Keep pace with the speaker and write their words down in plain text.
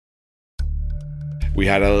We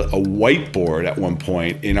had a whiteboard at one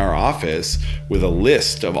point in our office with a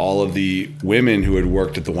list of all of the women who had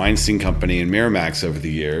worked at the Weinstein Company and Miramax over the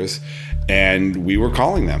years, and we were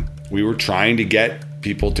calling them. We were trying to get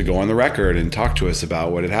people to go on the record and talk to us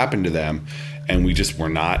about what had happened to them, and we just were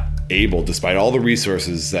not able, despite all the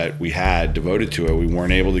resources that we had devoted to it, we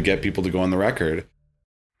weren't able to get people to go on the record.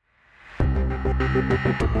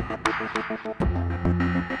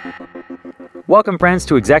 Welcome, friends,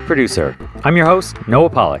 to Exec Producer. I'm your host, Noah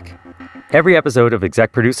Pollack. Every episode of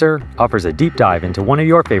Exec Producer offers a deep dive into one of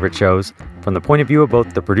your favorite shows from the point of view of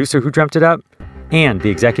both the producer who dreamt it up and the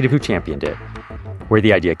executive who championed it. Where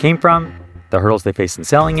the idea came from, the hurdles they faced in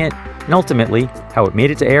selling it, and ultimately, how it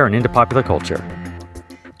made it to air and into popular culture.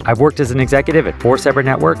 I've worked as an executive at 4 separate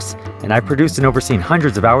networks, and I've produced and overseen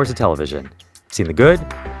hundreds of hours of television. I've seen the good,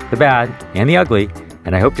 the bad, and the ugly,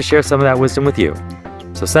 and I hope to share some of that wisdom with you.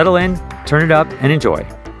 So settle in, turn it up, and enjoy.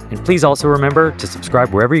 And please also remember to subscribe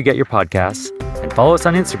wherever you get your podcasts, and follow us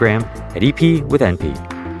on Instagram at EP with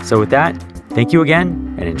NP. So with that, thank you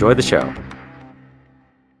again, and enjoy the show.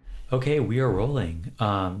 Okay, we are rolling.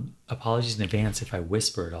 Apologies in advance if I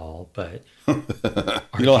whisper at all, but...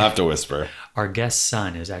 You don't have to whisper. Our guest's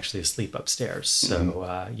son is actually asleep upstairs, so,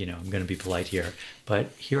 I'm going to be polite here.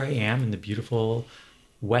 But here I am in the beautiful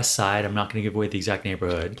West Side. I'm not going to give away the exact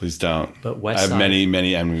neighborhood. Please don't. But West I have Side,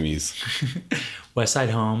 many enemies. West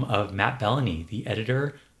Side home of Matt Bellany, the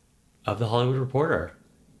editor of The Hollywood Reporter.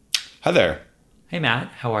 Hi there. Hey, Matt.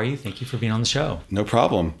 How are you? Thank you for being on the show. No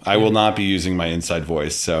problem. I will not be using my inside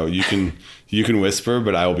voice, so you can whisper,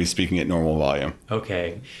 but I will be speaking at normal volume.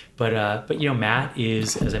 Okay. But Matt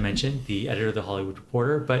is, as I mentioned, the editor of The Hollywood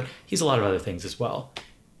Reporter, but he's a lot of other things as well.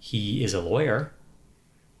 He is a lawyer,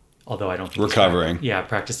 although I don't think recovering.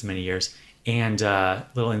 Practiced many years. And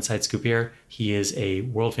little inside scoop here, he is a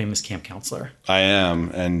world-famous camp counselor. I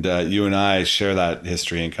am, and you and I share that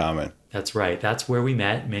history in common. That's right. That's where we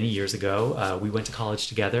met many years ago. We went to college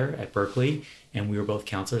together at Berkeley, and we were both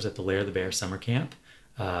counselors at the Lair the Bear summer camp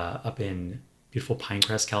up in beautiful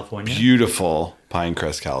Pinecrest, California. Beautiful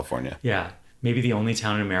Pinecrest, California. Yeah. Maybe the only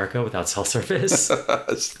town in America without cell service.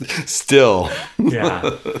 Still.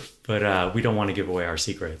 Yeah. But we don't want to give away our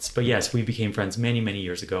secrets. But yes, we became friends many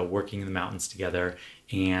years ago, working in the mountains together,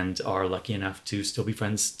 and are lucky enough to still be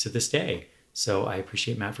friends to this day. So I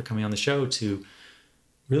appreciate Matt for coming on the show to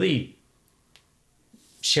really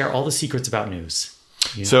share all the secrets about news.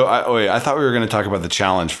 You know? So I thought we were going to talk about the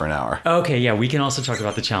challenge for an hour. Okay, yeah, we can also talk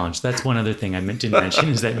about the challenge. That's one other thing I didn't mention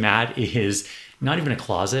is that Matt is not even a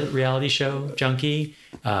closet reality show junkie.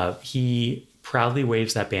 He proudly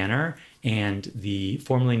waves that banner, and the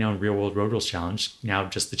formerly known Real World Road Rules Challenge, now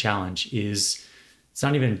just the challenge, it's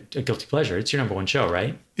not even a guilty pleasure. It's your number one show,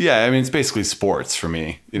 right? Yeah, I mean, it's basically sports for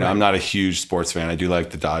me. Right. I'm not a huge sports fan. I do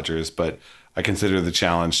like the Dodgers, but I consider the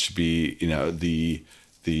challenge to be,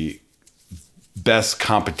 the best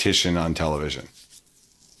competition on television.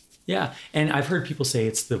 Yeah, and I've heard people say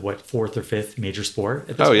it's the fourth or fifth major sport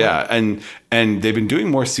at this point. Yeah, and they've been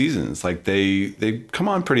doing more seasons. Like they come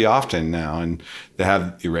on pretty often now, and they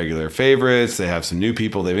have irregular favorites. They have some new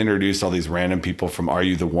people. They've introduced all these random people from Are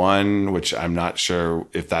You the One, which I'm not sure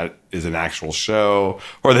if that is an actual show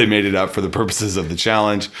or they made it up for the purposes of the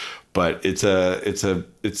challenge. But it's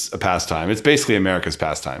a pastime. It's basically America's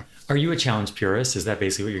pastime. Are you a challenge purist? Is that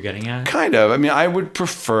basically what you're getting at? Kind of. I mean, I would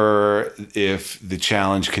prefer if the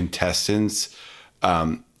challenge contestants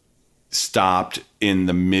stopped in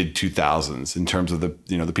the mid 2000s in terms of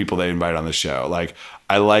the people they invite on the show. Like,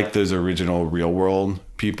 I like those original Real World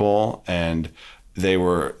people, and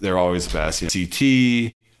they're always the best.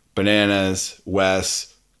 CT, Bananas,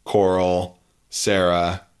 Wes, Coral,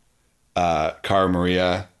 Sarah, Cara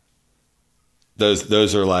Maria.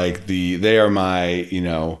 Those are like they are my,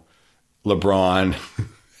 LeBron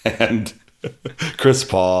and Chris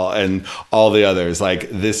Paul and all the others. Like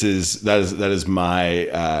that is my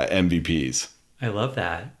MVPs. I love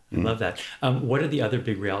that. I love that. What are the other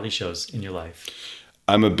big reality shows in your life?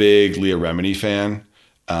 I'm a big Leah Remini fan.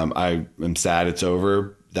 I am sad it's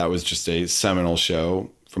over. That was just a seminal show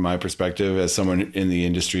from my perspective as someone in the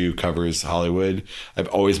industry who covers Hollywood. I've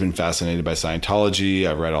always been fascinated by Scientology.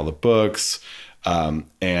 I've read all the books.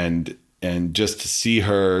 And just to see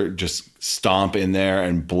her just stomp in there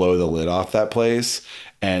and blow the lid off that place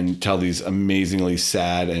and tell these amazingly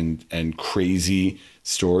sad and crazy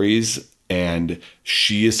stories. And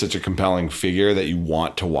she is such a compelling figure that you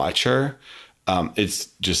want to watch her. It's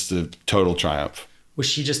just a total triumph. Was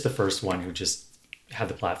she just the first one who just had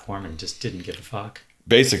the platform and just didn't give a fuck?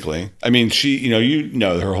 Basically. I mean, she,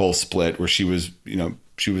 her whole split where she was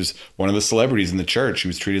one of the celebrities in the church. She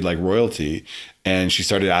was treated like royalty, and she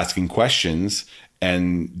started asking questions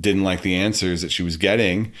and didn't like the answers that she was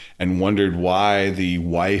getting and wondered why the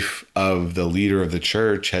wife of the leader of the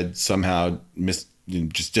church had somehow just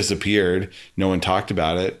disappeared. No one talked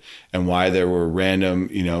about it, and why there were random,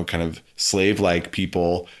 kind of slave-like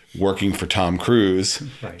people working for Tom Cruise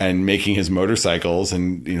and making his motorcycles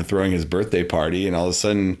and, throwing his birthday party. And all of a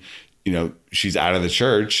sudden, she's out of the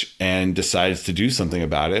church and decides to do something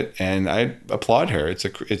about it. And I applaud her. It's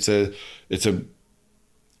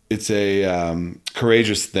a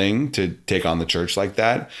courageous thing to take on the church like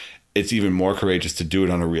that. It's even more courageous to do it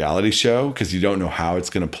on a reality show because you don't know how it's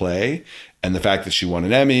going to play. And the fact that she won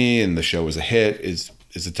an Emmy and the show was a hit is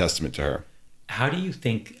a testament to her. How do you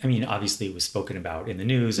think, obviously it was spoken about in the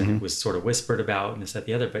news and it was sort of whispered about and this, that,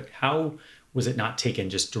 the other, but how was it not taken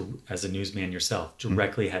just as a newsman yourself,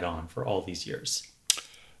 directly head on for all these years?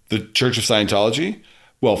 The Church of Scientology?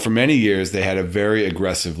 Well, for many years, they had a very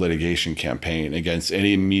aggressive litigation campaign against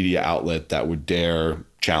any media outlet that would dare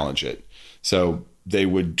challenge it. So they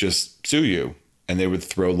would just sue you, and they would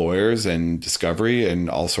throw lawyers and discovery and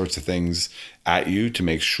all sorts of things at you to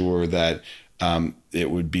make sure that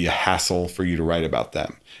it would be a hassle for you to write about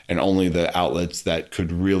them. And only the outlets that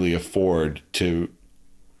could really afford to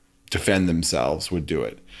defend themselves would do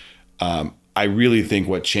it. I really think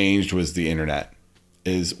what changed was the internet.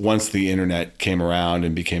 Is once the internet came around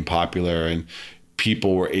and became popular and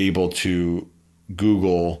people were able to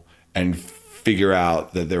Google and figure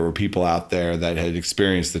out that there were people out there that had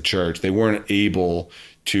experienced the church, they weren't able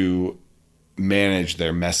to manage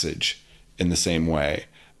their message in the same way.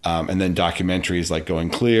 And then documentaries like Going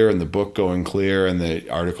Clear and the book Going Clear and the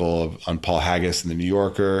article on Paul Haggis in the New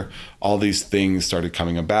Yorker, all these things started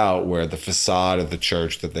coming about where the facade of the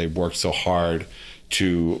church that they worked so hard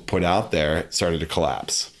to put out there started to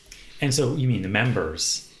collapse. And so you mean the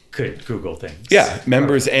members could Google things? Yeah,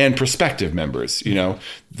 members and prospective members.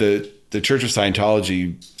 The Church of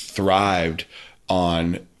Scientology thrived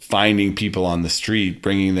on finding people on the street,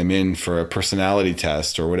 bringing them in for a personality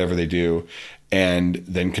test or whatever they do, and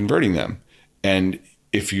then converting them. And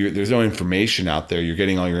if there's no information out there, you're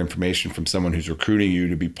getting all your information from someone who's recruiting you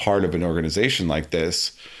to be part of an organization like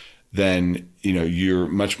this, then you're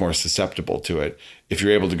much more susceptible to it. If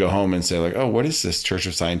you're able to go home and say like, oh, what is this Church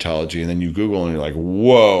of Scientology? And then you Google and you're like,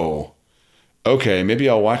 whoa, okay, maybe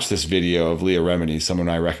I'll watch this video of Leah Remini, someone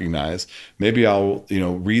I recognize. Maybe I'll,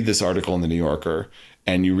 read this article in the New Yorker,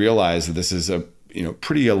 and you realize that this is a,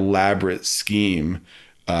 pretty elaborate scheme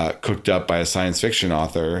cooked up by a science fiction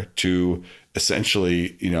author to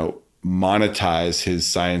essentially, monetize his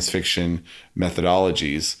science fiction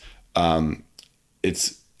methodologies.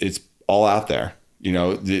 It's all out there.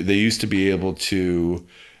 They used to be able to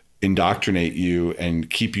indoctrinate you and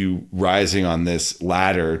keep you rising on this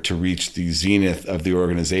ladder to reach the zenith of the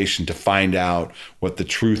organization, to find out what the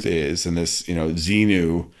truth is. And this,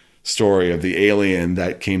 Xenu story of the alien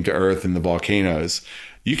that came to Earth in the volcanoes.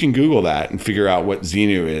 You can Google that and figure out what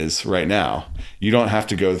Xenu is right now. You don't have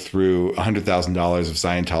to go through $100,000 of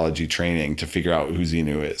Scientology training to figure out who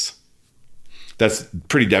Xenu is. That's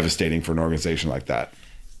pretty devastating for an organization like that.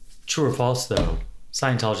 True or false, though,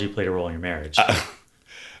 Scientology played a role in your marriage.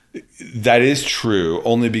 That is true,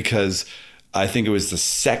 only because I think it was the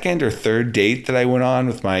second or third date that I went on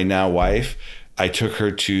with my now wife. I took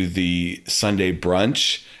her to the Sunday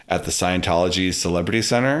brunch at the Scientology Celebrity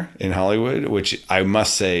Center in Hollywood, which I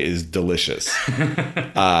must say is delicious.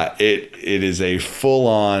 It is a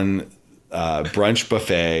full-on brunch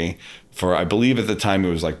buffet for, I believe at the time it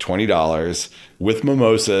was like $20 with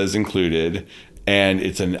mimosas included. And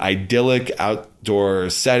it's an idyllic outdoor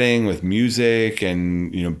setting with music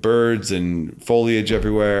and, birds and foliage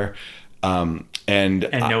everywhere. And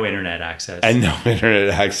no internet access. And no internet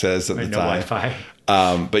access at the no time. Wi-Fi.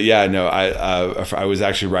 But yeah, no, I was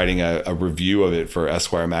actually writing a review of it for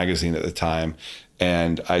Esquire magazine at the time.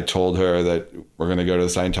 And I told her that we're going to go to the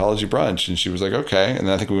Scientology brunch. And she was like, okay. And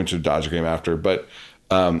then I think we went to a Dodger game after. But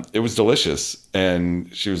it was delicious.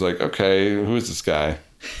 And she was like, okay, who is this guy?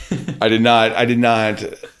 I did not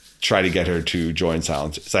try to get her to join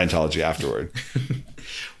Scientology afterward.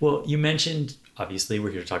 Well, you mentioned, obviously,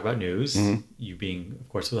 we're here to talk about news, you being, of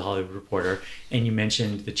course, with a Hollywood Reporter, and you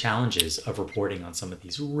mentioned the challenges of reporting on some of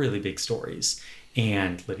these really big stories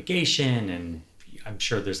and litigation, and I'm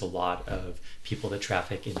sure there's a lot of people that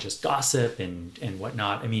traffic in just gossip and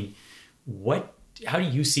whatnot. I mean, how do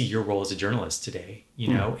you see your role as a journalist today,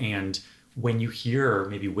 and when you hear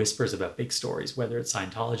maybe whispers about big stories, whether it's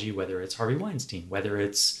Scientology, whether it's Harvey Weinstein, whether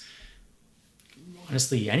it's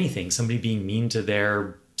honestly anything, somebody being mean to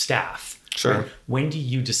their staff. Sure. Right? When do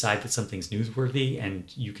you decide that something's newsworthy and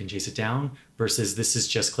you can chase it down versus this is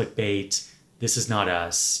just clickbait, this is not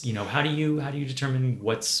us. How do you determine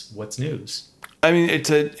what's news? I mean,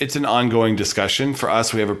 it's an ongoing discussion. For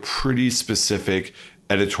us, we have a pretty specific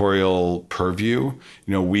editorial purview.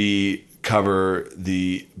 We cover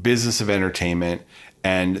the business of entertainment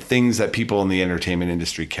and things that people in the entertainment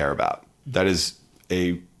industry care about. That is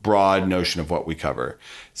a broad notion of what we cover.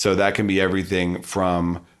 So that can be everything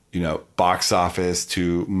from, box office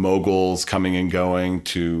to moguls coming and going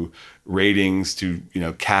to ratings to,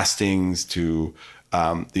 castings to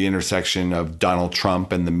the intersection of Donald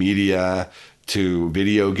Trump and the media to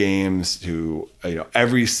video games to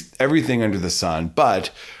everything under the sun.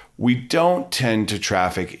 But we don't tend to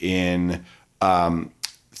traffic in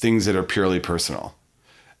things that are purely personal.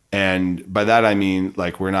 And by that I mean,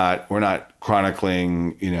 like, we're not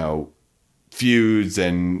chronicling, feuds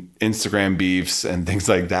and Instagram beefs and things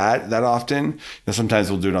like that often.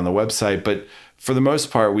 Sometimes we'll do it on the website, but for the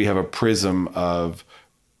most part, we have a prism of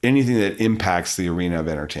anything that impacts the arena of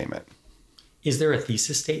entertainment. Is there a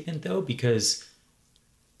thesis statement though? Because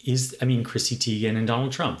Chrissy Teigen and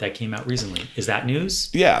Donald Trump, that came out recently. Is that news?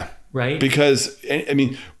 Yeah. Right? Because,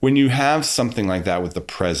 when you have something like that with the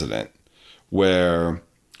president, where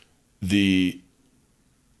the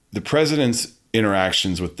president's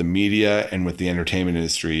interactions with the media and with the entertainment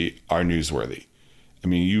industry are newsworthy.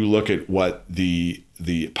 You look at what the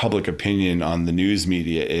public opinion on the news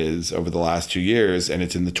media is over the last 2 years, and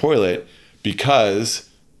it's in the toilet because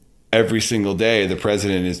every single day the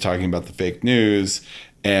president is talking about the fake news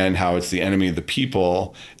and how it's the enemy of the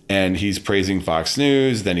people. And he's praising Fox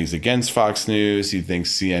News, then he's against Fox News. He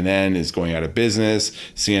thinks CNN is going out of business.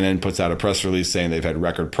 CNN puts out a press release saying they've had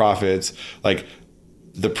record profits. Like,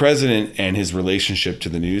 the president and his relationship to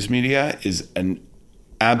the news media is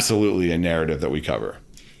absolutely a narrative that we cover.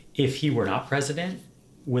 If he were not president,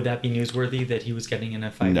 would that be newsworthy that he was getting in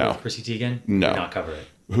a fight with Chrissy Teigen? No. Would not cover it.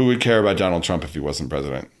 Who would care about Donald Trump if he wasn't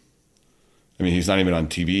president? He's not even on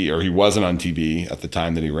TV, or he wasn't on TV at the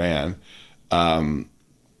time that he ran.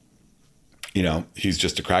 He's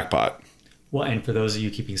just a crackpot. Well, and for those of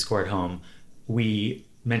you keeping score at home, we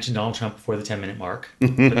mentioned Donald Trump before the 10-minute mark for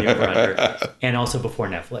the over-under, and also before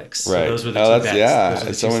Netflix. Right. So those were the two bets. Yeah.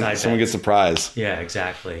 Those were the Someone gets a prize. Yeah,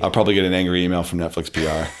 exactly. I'll probably get an angry email from Netflix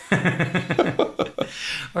PR.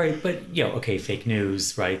 All right, but okay, fake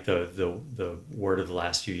news, right? The word of the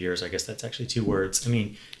last few years. I guess that's actually two words.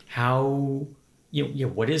 How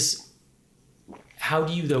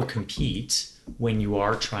do you though compete when you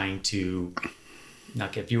are trying to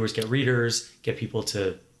not get viewers, get readers, get people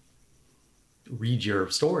to read your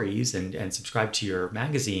stories and subscribe to your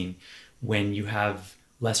magazine, when you have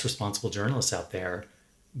less responsible journalists out there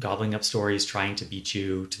gobbling up stories, trying to beat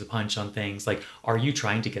you to the punch on things? Like, are you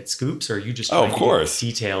trying to get scoops, or are you just trying to get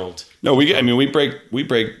detailed? No, we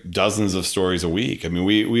break dozens of stories a week.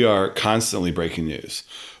 We are constantly breaking news.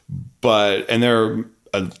 And there are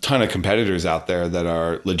a ton of competitors out there that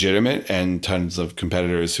are legitimate, and tons of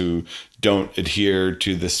competitors who don't adhere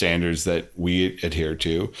to the standards that we adhere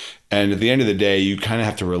to. And at the end of the day, you kind of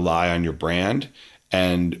have to rely on your brand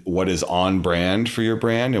and what is on brand for your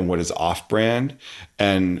brand and what is off brand.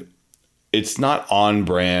 And it's not on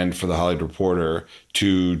brand for the Hollywood Reporter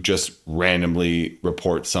to just randomly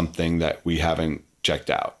report something that we haven't checked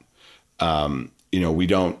out. We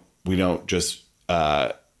don't just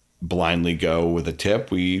blindly go with a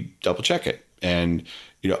tip. We double check it. And,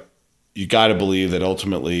 you got to believe that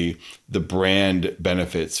ultimately the brand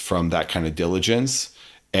benefits from that kind of diligence.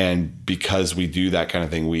 And because we do that kind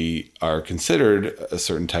of thing, we are considered a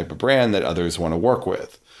certain type of brand that others want to work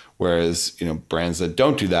with. Whereas, brands that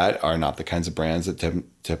don't do that are not the kinds of brands that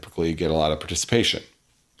typically get a lot of participation.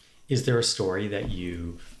 Is there a story that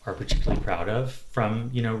you are particularly proud of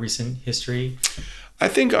from, recent history? I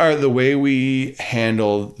think the way we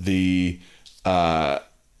handle the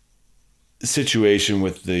situation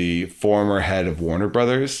with the former head of Warner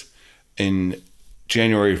Brothers in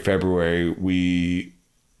January, February, we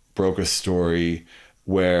broke a story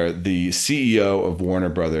where the CEO of Warner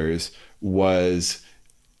Brothers was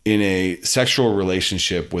in a sexual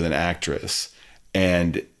relationship with an actress,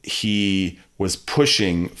 and he was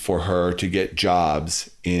pushing for her to get jobs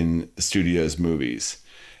in the studio's movies.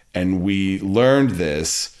 And we learned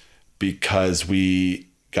this because we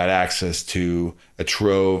got access to a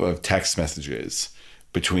trove of text messages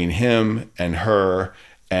between him and her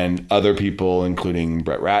and other people, including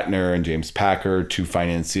Brett Ratner and James Packer, two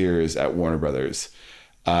financiers at Warner Brothers.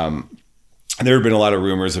 There have been a lot of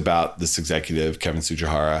rumors about this executive, Kevin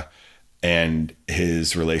Tsujihara, and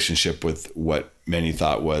his relationship with what many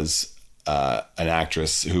thought was an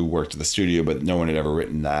actress who worked at the studio, but no one had ever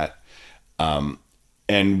written that.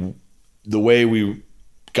 And the way we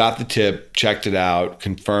got the tip, checked it out,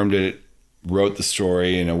 confirmed it, wrote the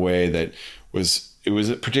story in a way that was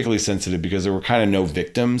particularly sensitive because there were kind of no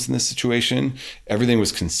victims in this situation. Everything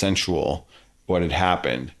was consensual, what had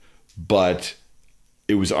happened, but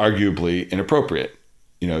it was arguably inappropriate.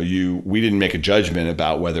 We didn't make a judgment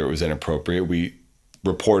about whether it was inappropriate. We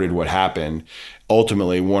reported what happened.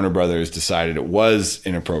 Ultimately, Warner Brothers decided it was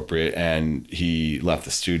inappropriate and he left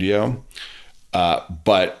the studio.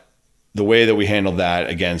 But the way that we handled that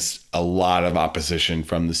against a lot of opposition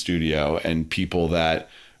from the studio and people that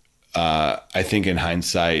I think in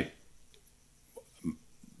hindsight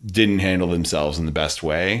didn't handle themselves in the best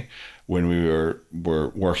way when we were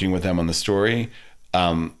working with them on the story,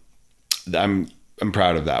 I'm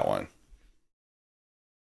proud of that one.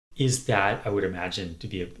 Is that, I would imagine,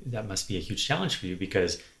 that must be a huge challenge for you,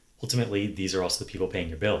 because ultimately these are also the people paying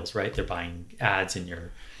your bills, right? They're buying ads in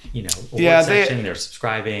your, award section. They're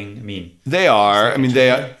subscribing. I mean, they are. I mean,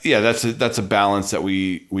 they are. Yeah, that's a balance that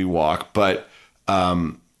we walk. But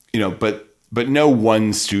but no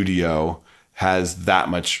one studio has that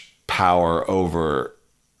much power over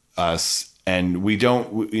us, and we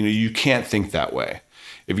don't. You can't think that way.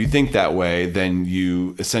 If you think that way, then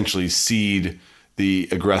you essentially cede the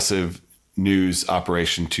aggressive news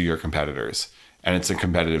operation to your competitors, and it's a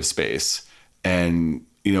competitive space. And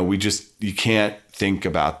you can't think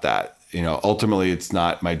about that. Ultimately, it's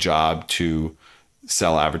not my job to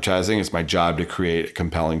sell advertising. It's my job to create a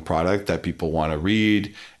compelling product that people want to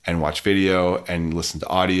read and watch video and listen to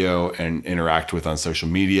audio and interact with on social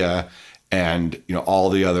media and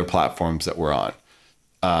all the other platforms that we're on.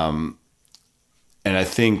 And I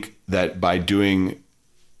think that by doing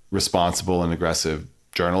responsible and aggressive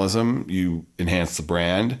journalism, you enhance the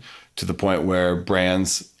brand to the point where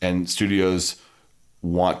brands and studios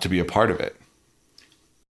want to be a part of it.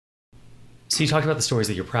 So you talked about the stories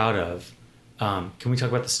that you're proud of. Can we talk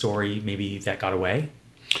about the story maybe that got away?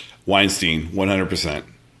 Weinstein, 100%.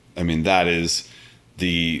 I mean, that is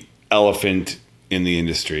the elephant in the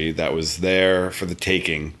industry that was there for the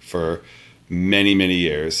taking for many, many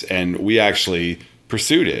years. And we actually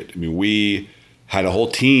pursued it. I mean, we had a whole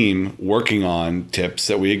team working on tips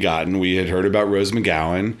that we had gotten. We had heard about Rose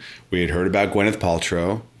McGowan. We had heard about Gwyneth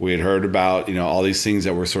Paltrow. We had heard about, all these things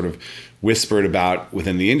that were sort of whispered about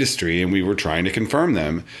within the industry, and we were trying to confirm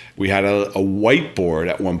them. We had a whiteboard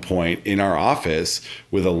at one point in our office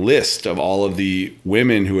with a list of all of the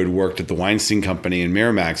women who had worked at the Weinstein Company and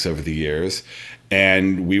Miramax over the years,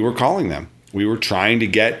 and we were calling them. We were trying to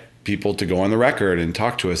get people to go on the record and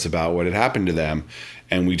talk to us about what had happened to them,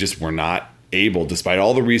 and we just were not able, despite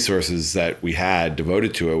all the resources that we had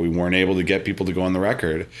devoted to it, we weren't able to get people to go on the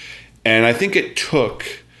record. And I think it took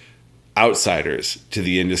outsiders to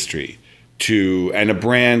the industry and a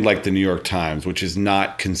brand like the New York Times, which is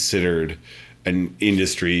not considered an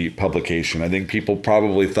industry publication. I think people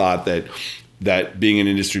probably thought that being an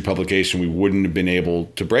industry publication, we wouldn't have been able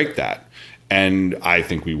to break that. And I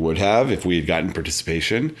think we would have if we had gotten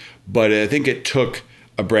participation. But I think it took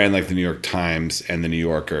a brand like the New York Times and the New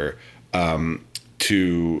Yorker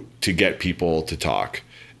to get people to talk.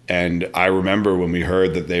 And I remember when we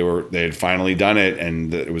heard that they had finally done it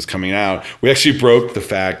and that it was coming out, we actually broke the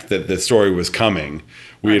fact that the story was coming.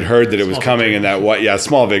 We had heard that it was coming, and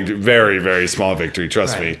small victory, very, very small victory,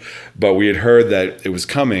 trust me. But we had heard that it was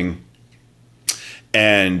coming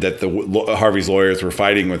and that Harvey's lawyers were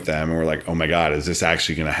fighting with them. And we're like, oh my God, is this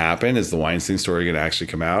actually going to happen? Is the Weinstein story going to actually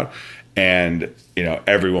come out? And,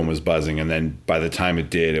 everyone was buzzing. And then by the time it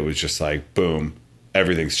did, it was just like, boom,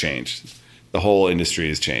 everything's changed. The whole industry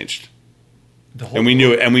has changed. And we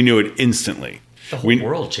knew it instantly. The whole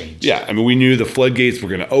world changed. Yeah. I mean, we knew the floodgates were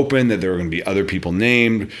going to open, that there were going to be other people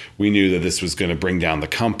named. We knew that this was going to bring down the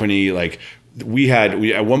company. Like we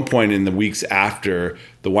at one point in the weeks after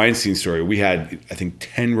the Weinstein story, we had, I think,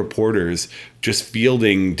 10 reporters just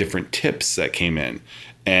fielding different tips that came in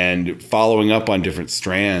and following up on different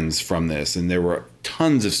strands from this. And there were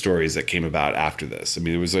tons of stories that came about after this. I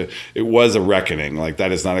mean, it was a reckoning. Like,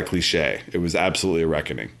 that is not a cliche. It was absolutely a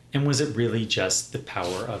reckoning. And was it really just the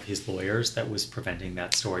power of his lawyers that was preventing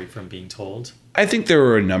that story from being told? I think there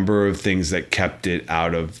were a number of things that kept it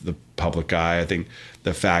out of the public eye. I think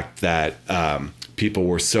the fact that people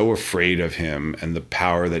were so afraid of him and the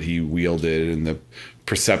power that he wielded and the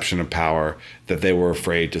perception of power that they were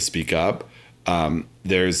afraid to speak up.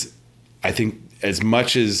 I think, as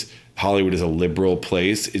much as Hollywood is a liberal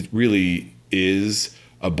place, it really is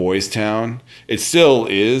a boys' town. It still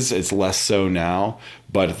is. It's less so now.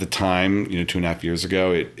 But at the time, 2.5 years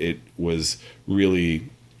ago, it was really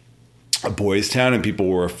a boys' town, and people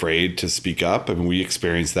were afraid to speak up. I mean, we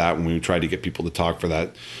experienced that when we tried to get people to talk for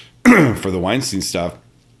that, for the Weinstein stuff.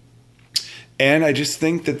 And I just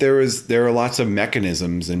think that there are lots of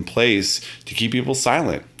mechanisms in place to keep people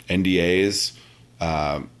silent. NDAs,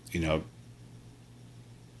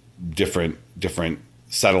 different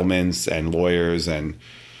settlements and lawyers and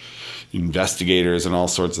investigators and all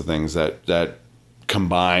sorts of things that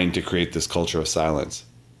combine to create this culture of silence.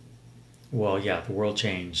 Well, yeah, the world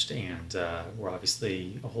changed, and we're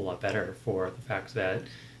obviously a whole lot better for the fact that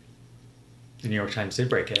the New York Times did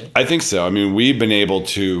break it. I think so. I mean, we've been able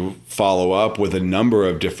to follow up with a number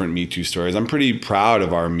of different Me Too stories. I'm pretty proud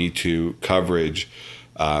of our Me Too coverage,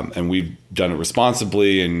 and we've done it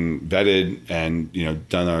responsibly and vetted and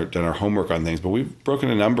done our homework on things. But we've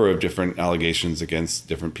broken a number of different allegations against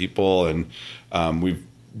different people, and we've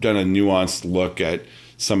done a nuanced look at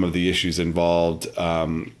some of the issues involved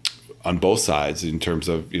on both sides in terms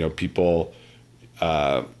of people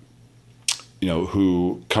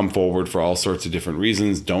who come forward for all sorts of different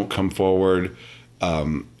reasons, don't come forward,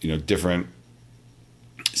 different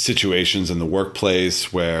situations in the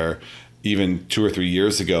workplace where even 2 or 3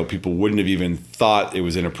 years ago, people wouldn't have even thought it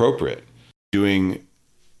was inappropriate. Doing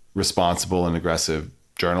responsible and aggressive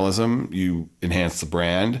journalism, you enhance the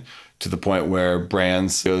brand to the point where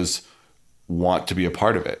brands want to be a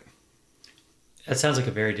part of it. That sounds like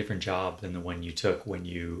a very different job than the one you took when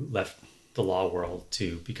you left the law world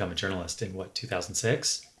to become a journalist in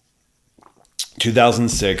 2006?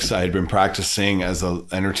 2006, I had been practicing as an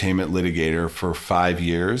entertainment litigator for 5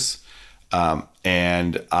 years.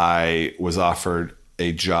 And I was offered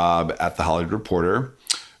a job at the Hollywood Reporter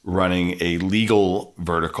running a legal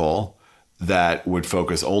vertical that would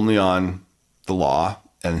focus only on the law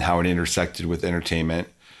and how it intersected with entertainment.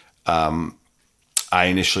 I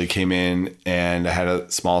initially came in and I had a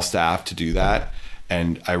small staff to do that.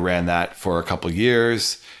 And I ran that for a couple of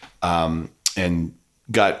years and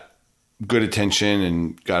got good attention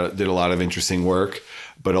and did a lot of interesting work.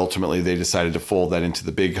 But ultimately, they decided to fold that into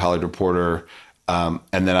the big Hollywood Reporter. And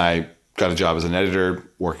then I got a job as an editor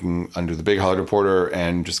working under the big Hollywood Reporter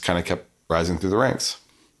and just kind of kept rising through the ranks.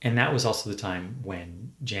 And that was also the time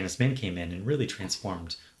when Janice Min came in and really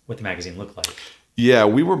transformed what the magazine looked like. Yeah,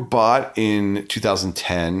 we were bought in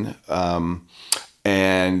 2010.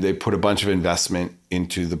 And they put a bunch of investment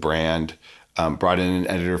into the brand, brought in an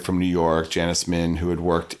editor from New York, Janice Min, who had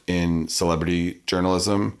worked in celebrity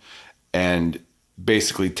journalism, and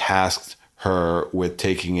basically tasked her with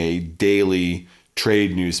taking a daily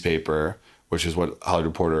trade newspaper, which is what Hollywood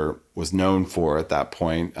Reporter was known for at that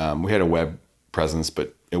point. We had a web presence,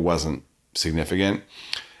 but it wasn't significant,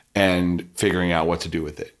 and figuring out what to do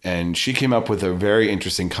with it. And she came up with a very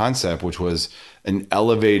interesting concept, which was an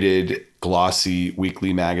elevated, glossy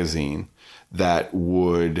weekly magazine that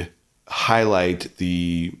would highlight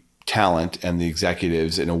the talent and the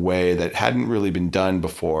executives in a way that hadn't really been done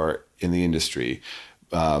before in the industry.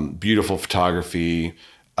 Beautiful photography,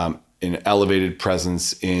 an elevated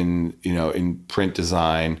presence in print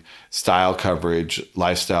design, style coverage,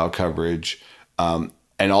 lifestyle coverage, and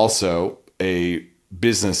also a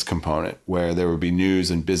business component where there would be news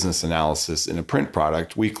and business analysis in a print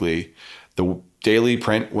product weekly. The daily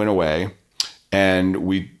print went away, and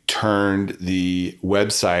we turned the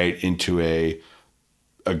website into a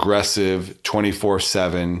aggressive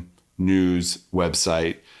 24/7 news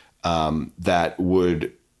website that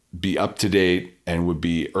would be up to date and would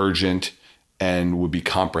be urgent and would be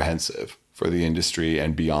comprehensive for the industry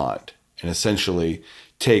and beyond, and essentially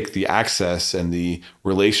take the access and the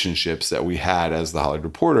relationships that we had as the Hollywood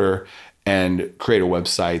Reporter and create a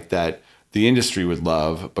website that the industry would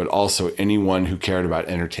love, but also anyone who cared about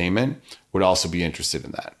entertainment would also be interested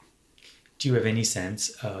in that. Do you have any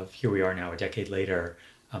sense of, here we are now a decade later,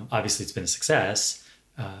 obviously it's been a success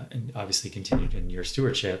and obviously continued in your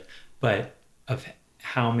stewardship, but of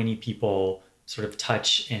how many people sort of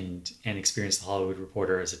touch and experience the Hollywood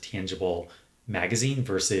Reporter as a tangible magazine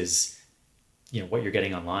versus what you're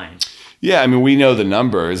getting online? Yeah, I mean, we know the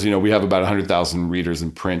numbers. We have about 100,000 readers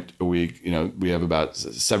in print a week. We have about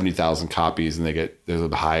 70,000 copies, and there's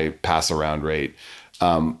a high pass around rate.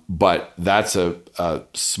 But that's a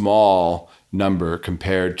small number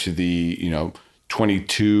compared to the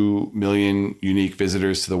 22 million unique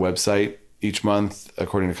visitors to the website each month,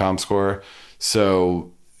 according to ComScore.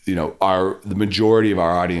 So the majority of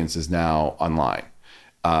our audience is now online.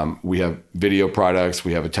 We have video products.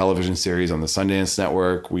 We have a television series on the Sundance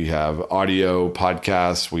Network. We have audio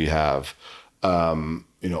podcasts. We have,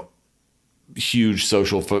 huge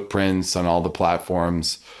social footprints on all the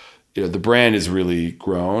platforms. The brand has really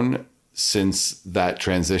grown since that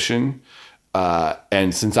transition.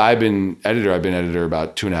 And since I've been editor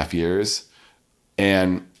about 2.5 years.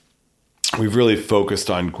 And we've really focused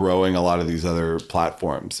on growing a lot of these other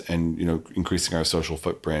platforms and, increasing our social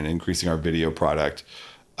footprint, increasing our video product,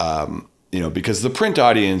 because the print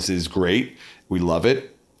audience is great. We love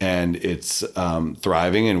it and it's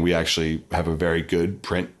thriving, and we actually have a very good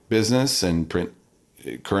print business and print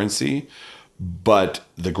currency, but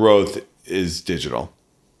the growth is digital.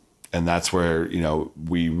 And that's where,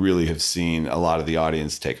 we really have seen a lot of the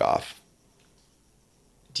audience take off.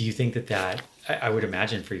 Do you think that I would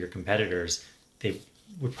imagine for your competitors, they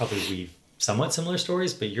would probably weave somewhat similar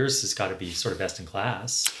stories, but yours has got to be sort of best in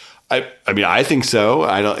class? I mean, I think so.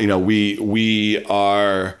 I don't, we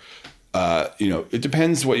are, it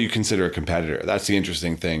depends what you consider a competitor. That's the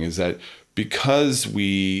interesting thing, is that because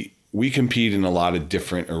we compete in a lot of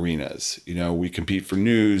different arenas. We compete for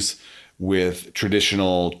news with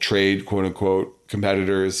traditional trade, quote unquote,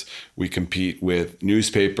 competitors. We compete with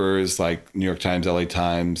newspapers like New York Times, LA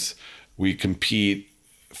Times. We compete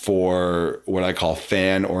for what I call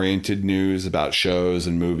fan-oriented news about shows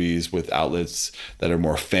and movies with outlets that are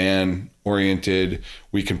more fan-oriented.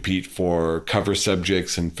 We compete for cover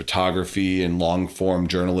subjects and photography and long-form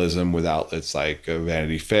journalism with outlets like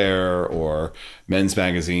Vanity Fair or men's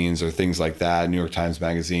magazines or things like that, New York Times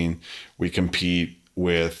Magazine. We compete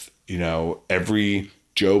with, every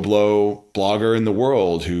Joe Blow blogger in the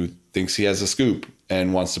world who thinks he has a scoop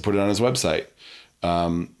and wants to put it on his website.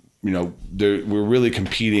 We're really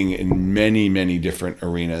competing in many, many different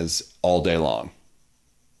arenas all day long.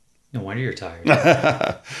 No wonder you're tired.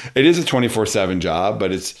 It is a 24/7 job,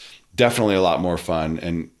 but it's definitely a lot more fun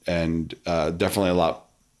and definitely a lot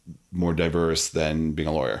more diverse than being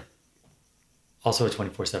a lawyer. Also a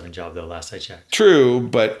 24/7 job, though, last I checked. True,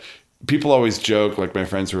 but people always joke, like my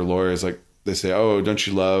friends who are lawyers, like they say, "Oh, don't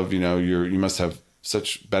you love, you must have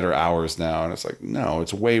such better hours now." And it's like, no,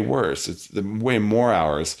 it's way worse. It's way more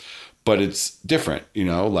hours, but it's different,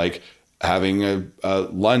 like having a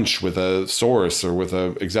lunch with a source or with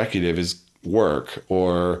an executive is work,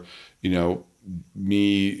 or,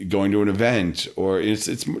 me going to an event, or it's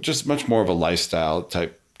just much more of a lifestyle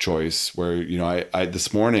type choice where, I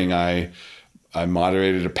this morning, I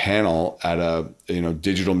moderated a panel at a,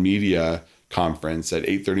 digital media conference at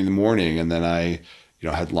 8:30 in the morning. And then I,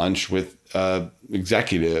 had lunch with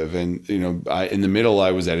executive, and in the middle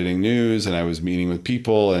I was editing news, and I was meeting with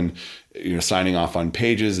people and signing off on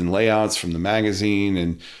pages and layouts from the magazine,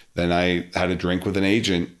 and then I had a drink with an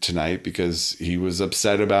agent tonight because he was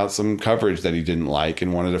upset about some coverage that he didn't like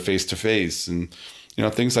and wanted a face-to-face, and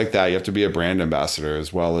things like that. You have to be a brand ambassador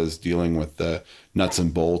as well as dealing with the nuts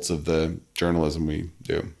and bolts of the journalism we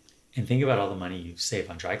do. And think about all the money you save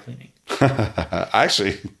on dry cleaning.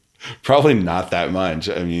 Actually, probably not that much.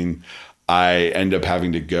 I mean, I end up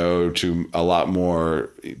having to go to a lot more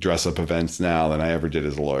dress-up events now than I ever did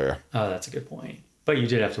as a lawyer. Oh, that's a good point. But you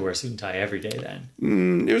did have to wear a suit and tie every day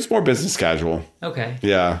then. It was more business casual. Okay.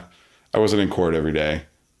 Yeah. I wasn't in court every day,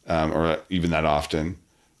 or even that often.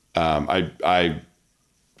 I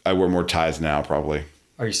wear more ties now, probably.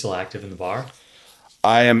 Are you still active in the bar?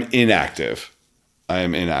 I am inactive,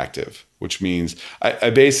 which means I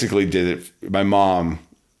basically did it. My mom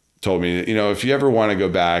told me, if you ever want to go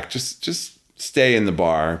back, just stay in the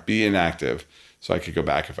bar, be inactive, so I could go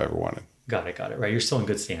back if I ever wanted. Got it. Right. You're still in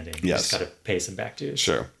good standing. You Yes. just got to pay some back dues.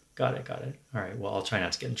 Sure. Got it. All right. Well, I'll try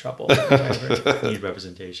not to get in trouble. I need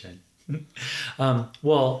representation.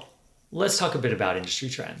 Well, let's talk a bit about industry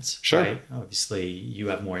trends. Sure. Right? Obviously, you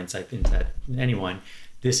have more insight into that than anyone.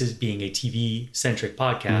 This is being a TV-centric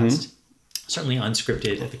podcast, certainly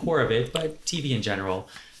unscripted at the core of it, but TV in general.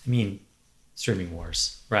 I mean, streaming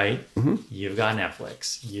wars, right? Mm-hmm. You've got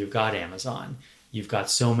Netflix, you've got Amazon, you've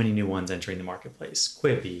got so many new ones entering the marketplace.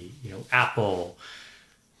 Quibi, Apple,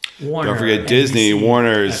 Warner. Don't forget Disney, NBC,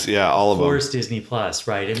 Warner's, all of them. Of course, Disney Plus,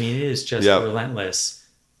 right? I mean, it is just relentless.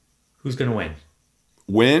 Who's going to win?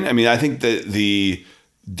 Win? I mean, I think that the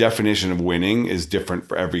definition of winning is different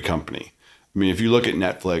for every company. I mean, if you look at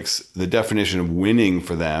Netflix, the definition of winning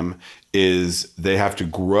for them is they have to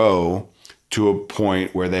grow to a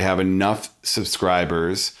point where they have enough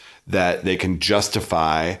subscribers that they can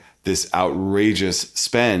justify this outrageous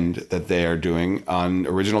spend that they are doing on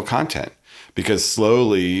original content. Because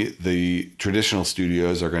slowly the traditional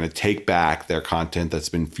studios are going to take back their content that's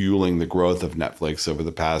been fueling the growth of Netflix over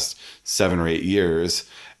the past 7 or 8 years.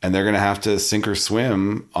 And they're going to have to sink or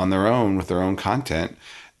swim on their own with their own content.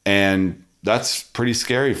 And that's pretty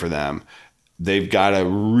scary for them. They've got to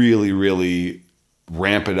really, really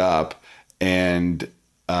ramp it up and,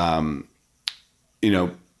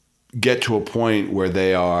 get to a point where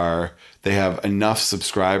they have enough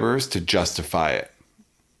subscribers to justify it,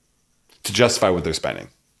 to justify what they're spending.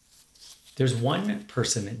 There's one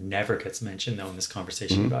person that never gets mentioned, though, in this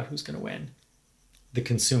conversation about who's going to win. The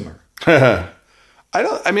consumer. I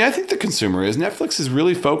think the consumer is. Netflix is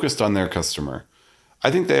really focused on their customer. I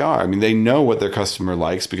think they are. I mean, they know what their customer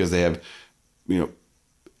likes because they have,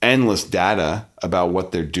 endless data about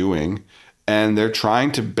what they're doing, and they're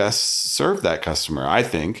trying to best serve that customer, I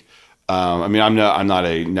think. I'm not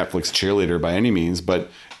a Netflix cheerleader by any means, but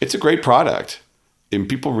it's a great product. And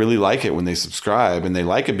people really like it when they subscribe, and they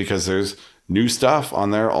like it because there's new stuff on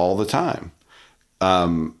there all the time.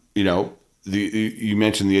 You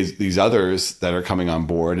mentioned these others that are coming on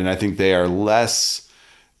board, and I think they are less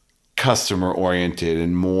customer oriented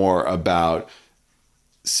and more about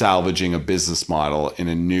salvaging a business model in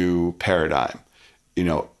a new paradigm.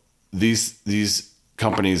 These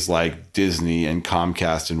companies like Disney and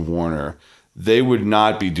Comcast and Warner, they would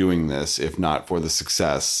not be doing this if not for the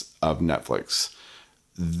success of Netflix.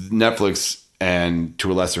 Netflix, and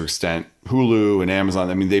to a lesser extent Hulu and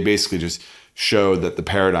Amazon, I mean, they basically just show that the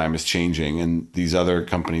paradigm is changing and these other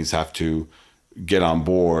companies have to get on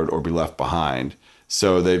board or be left behind.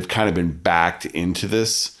 So they've kind of been backed into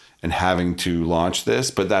this and having to launch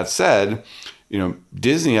this. But that said,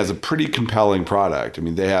 Disney has a pretty compelling product. I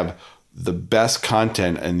mean, they have the best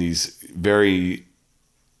content in these very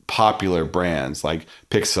popular brands like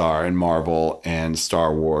Pixar and Marvel and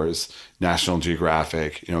Star Wars, National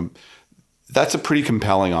Geographic. That's a pretty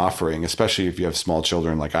compelling offering, especially if you have small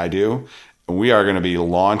children like I do. And we are going to be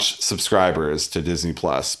launch subscribers to Disney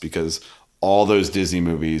Plus because all those Disney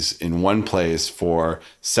movies in one place for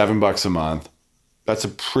 $7 a month, that's a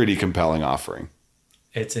pretty compelling offering.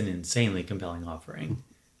 It's an insanely compelling offering.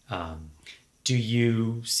 Do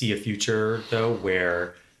you see a future, though,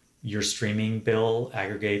 where your streaming bill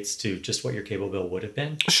aggregates to just what your cable bill would have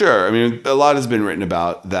been? Sure. I mean, a lot has been written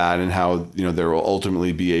about that and how, there will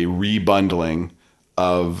ultimately be a rebundling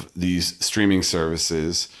of these streaming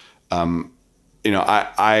services.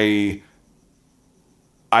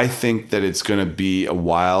 I think that it's going to be a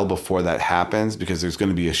while before that happens because there's going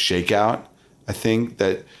to be a shakeout. I think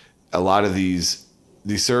that a lot of these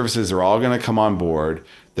services are all going to come on board.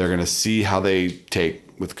 They're going to see how they take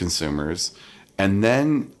with consumers. And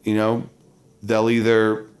then, they'll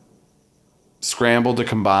either scramble to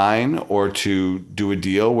combine or to do a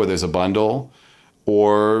deal where there's a bundle,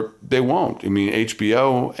 or they won't. I mean,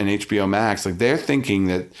 HBO and HBO Max, they're thinking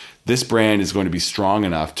that this brand is going to be strong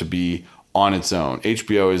enough to be on its own.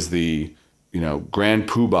 HBO is the, grand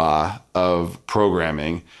poobah of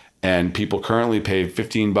programming, and people currently pay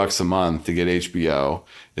 $15 a month to get HBO.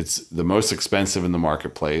 It's the most expensive in the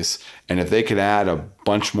marketplace. And if they could add a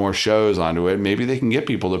bunch more shows onto it, maybe they can get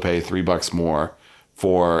people to pay $3 more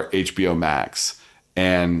for HBO Max.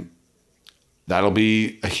 And that'll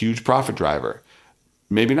be a huge profit driver.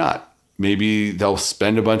 Maybe not. Maybe they'll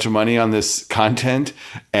spend a bunch of money on this content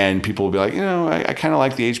and people will be like, I kind of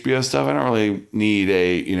like the HBO stuff. I don't really need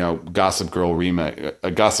a, Gossip Girl remake,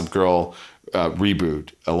 a Gossip Girl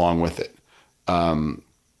reboot along with it.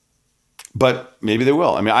 But maybe they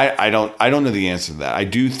will. I mean, I don't know the answer to that. I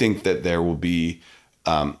do think that there will be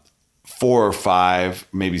 4 or 5,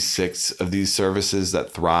 maybe 6 of these services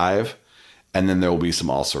that thrive, and then there will be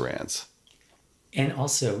some also-rans. And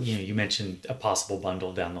also, you mentioned a possible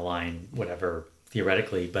bundle down the line, whatever,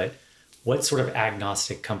 theoretically, but what sort of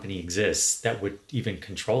agnostic company exists that would even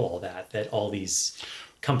control all that all these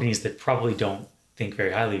companies that probably don't think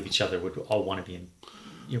very highly of each other would all want to be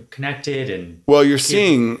connected? And well, you're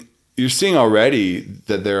seeing already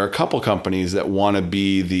that there are a couple companies that want to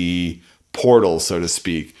be the portal, so to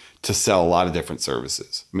speak, to sell a lot of different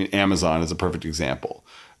services. I mean, Amazon is a perfect example.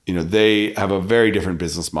 They have a very different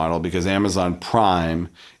business model because Amazon Prime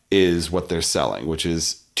is what they're selling, which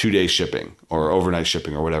is 2-day shipping or overnight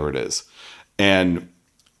shipping or whatever it is. And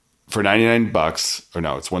for $99, or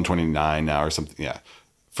no, it's $129 now or something. Yeah.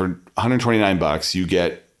 For $129, you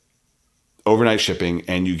get overnight shipping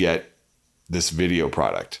and you get this video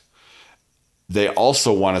product. They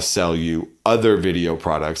also want to sell you other video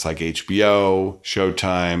products like HBO,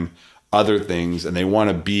 Showtime, other things, and they want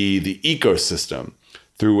to be the ecosystem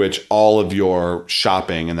through which all of your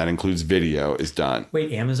shopping, and that includes video, is done.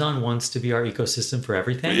 Wait, Amazon wants to be our ecosystem for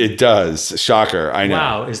everything? It does. Shocker, I know.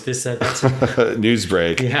 Wow, is this that's news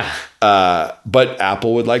break? Yeah. But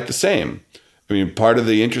Apple would like the same. I mean, part of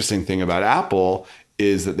the interesting thing about Apple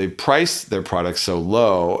is that they price their products so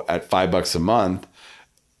low at $5 a month,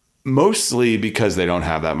 mostly because they don't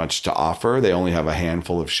have that much to offer. They only have a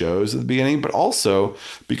handful of shows at the beginning, but also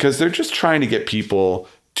because they're just trying to get people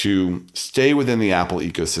to stay within the Apple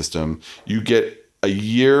ecosystem. You get a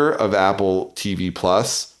year of Apple TV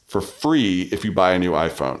Plus for free if you buy a new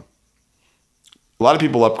iPhone. A lot of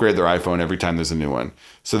people upgrade their iPhone every time there's a new one.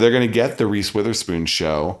 So they're going to get the Reese Witherspoon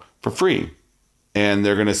show for free. And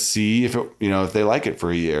they're going to see if they like it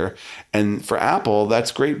for a year. And for Apple,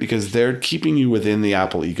 that's great because they're keeping you within the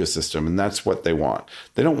Apple ecosystem, and that's what they want.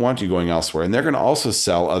 They don't want you going elsewhere. And they're going to also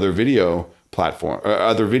sell other video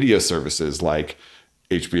other video services like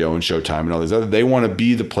HBO and Showtime and all these other. They want to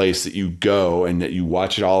be the place that you go and that you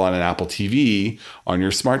watch it all on an Apple TV, on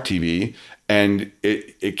your smart TV, and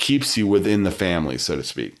it keeps you within the family, so to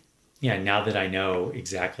speak. Yeah, now that I know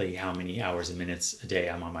exactly how many hours and minutes a day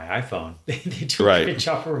I'm on my iPhone, they do a great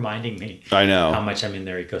job of reminding me. I know how much I'm in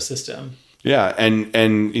their ecosystem. Yeah, and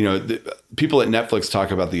people at Netflix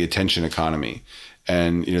talk about the attention economy,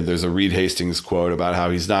 and there's a Reed Hastings quote about how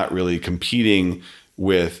he's not really competing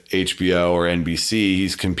with HBO or NBC;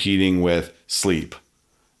 he's competing with sleep.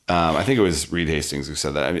 I think it was Reed Hastings who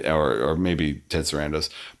said that, or maybe Ted Sarandos.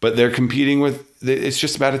 But they're competing with. It's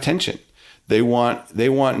just about attention. They want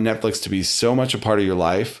Netflix to be so much a part of your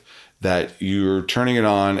life that you're turning it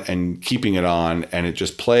on and keeping it on, and it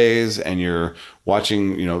just plays, and you're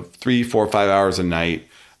watching 3, 4, 5 hours a night,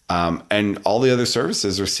 and all the other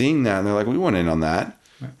services are seeing that, and they're like, we want in on that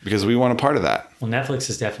because we want a part of that. Well, Netflix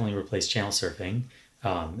has definitely replaced channel surfing.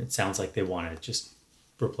 It sounds like they want to just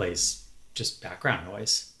replace just background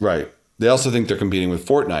noise. Right. They also think they're competing with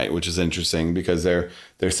Fortnite, which is interesting because they're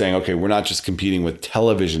saying, okay, we're not just competing with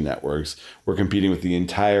television networks, we're competing with the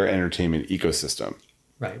entire entertainment ecosystem.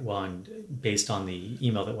 Right. Well, and based on the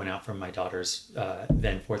email that went out from my daughter's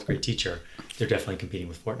then 4th grade teacher, they're definitely competing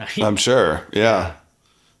with Fortnite. I'm sure. Yeah.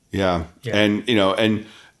 And and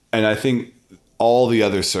I think all the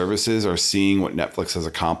other services are seeing what Netflix has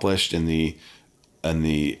accomplished in the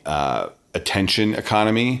attention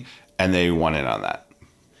economy, and they want in on that.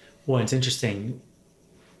 Well, it's interesting,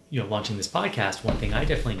 launching this podcast. One thing I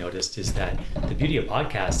definitely noticed is that the beauty of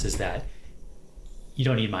podcasts is that you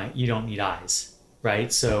don't need eyes,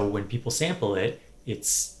 right? So when people sample it,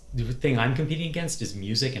 it's the thing I'm competing against is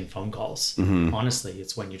music and phone calls. Mm-hmm. Honestly,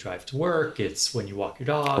 it's when you drive to work, it's when you walk your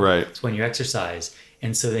dog, right. It's when you exercise.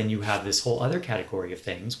 And so then you have this whole other category of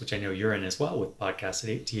things, which I know you're in as well with podcasts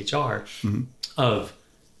at THR, mm-hmm. of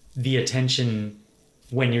the attention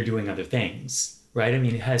when you're doing other things. Right. I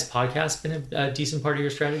mean, has podcast been a decent part of your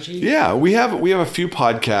strategy? Yeah, we have a few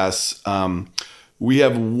podcasts. We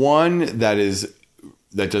have one that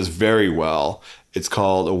does very well. It's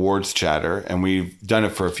called Awards Chatter, and we've done it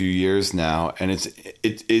for a few years now. And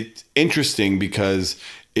it's interesting because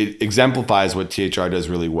it exemplifies what THR does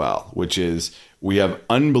really well, which is we have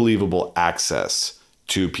unbelievable access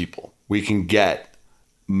to people. We can get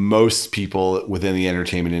most people within the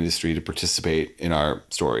entertainment industry to participate in our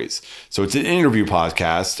stories. So it's an interview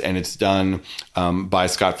podcast, and it's done by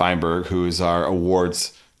Scott Feinberg, who is our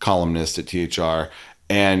awards columnist at THR.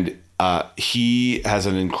 And he has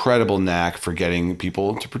an incredible knack for getting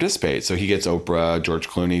people to participate. So he gets Oprah, George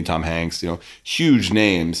Clooney, Tom Hanks, huge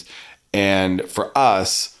names. And for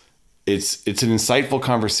us, it's an insightful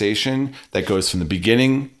conversation that goes from the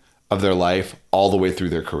beginning of their life all the way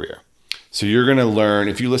through their career. So you're going to learn,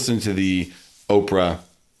 if you listen to the Oprah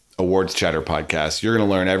Awards Chatter podcast, you're going to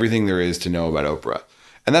learn everything there is to know about Oprah.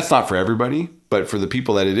 And that's not for everybody, but for the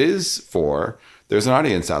people that it is for, there's an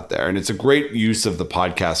audience out there. And it's a great use of the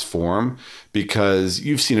podcast form because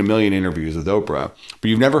you've seen a million interviews with Oprah, but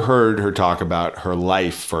you've never heard her talk about her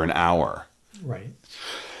life for an hour. Right.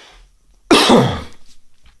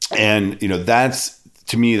 And,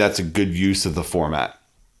 to me, that's a good use of the format.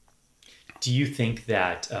 Do you think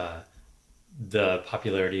that the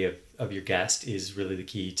popularity of your guest is really the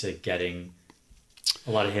key to getting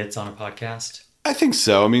a lot of hits on a podcast? I think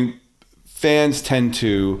so. I mean, fans tend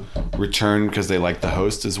to return because they like the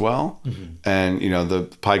host as well. Mm-hmm. And, the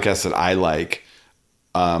podcasts that I like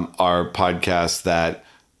are podcasts that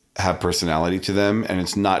have personality to them. And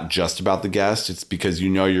it's not just about the guest. It's because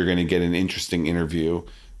you're going to get an interesting interview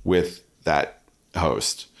with that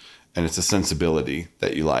host. And it's a sensibility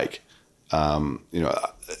that you like.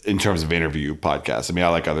 In terms of interview podcasts. I mean, I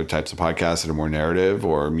like other types of podcasts that are more narrative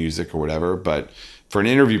or music or whatever, but for an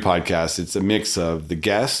interview podcast, it's a mix of the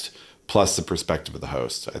guest plus the perspective of the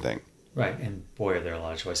host, I think. Right. And boy, are there a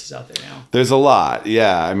lot of choices out there now. There's a lot.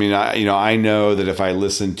 Yeah. I mean, I know that if I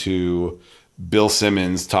listen to Bill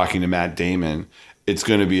Simmons talking to Matt Damon, it's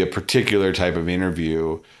going to be a particular type of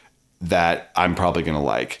interview that I'm probably going to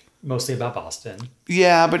like. Mostly about Boston.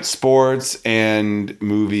 Yeah, but sports and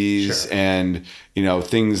movies sure. and,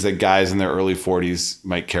 things that guys in their early 40s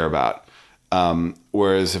might care about.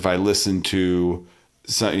 Whereas if I listen to,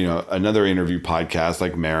 another interview podcast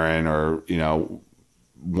like Maron or,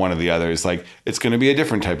 one of the others, like it's going to be a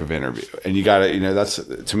different type of interview. And you got to, that's,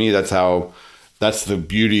 to me, that's how that's the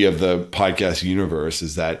beauty of the podcast universe,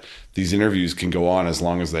 is that these interviews can go on as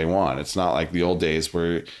long as they want. It's not like the old days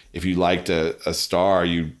where if you liked a star,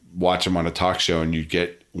 you watch them on a talk show and you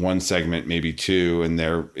get one segment, maybe two, and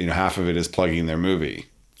they're, half of it is plugging their movie.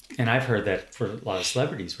 And I've heard that for a lot of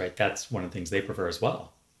celebrities, right? That's one of the things they prefer as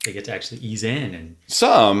well. They get to actually ease in. And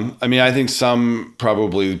I think some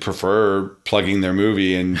probably prefer plugging their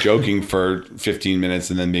movie and joking for 15 minutes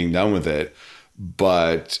and then being done with it.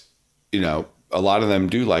 But, a lot of them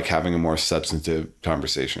do like having a more substantive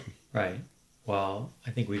conversation. Right. Well,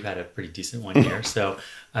 I think we've had a pretty decent one here. So,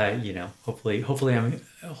 hopefully I'm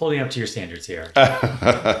holding up to your standards here.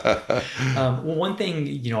 Well, one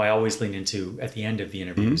thing, I always lean into at the end of the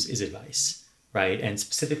interviews is advice, right? And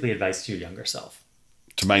specifically advice to your younger self.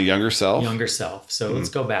 To my younger self? Younger self. So let's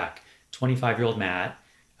go back. 25-year-old Matt,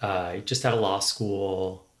 just out of law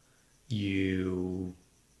school. You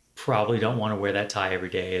probably don't want to wear that tie every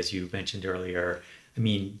day, as you mentioned earlier. I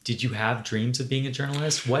mean, did you have dreams of being a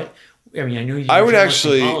journalist? I know you were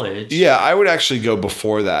in college. Yeah, I would actually go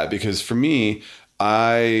before that, because for me,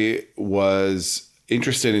 I was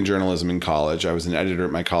interested in journalism in college. I was an editor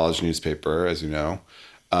at my college newspaper, as you know.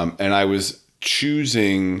 And I was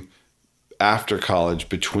choosing after college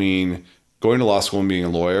between going to law school and being a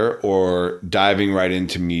lawyer, or diving right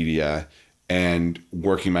into media and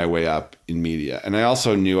working my way up in media. And I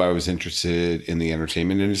also knew I was interested in the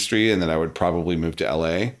entertainment industry and that I would probably move to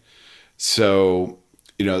LA. So,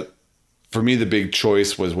 for me, the big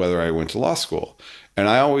choice was whether I went to law school. And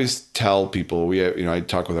I always tell people, I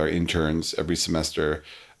talk with our interns every semester,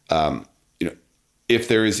 if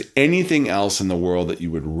there is anything else in the world that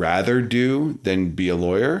you would rather do than be a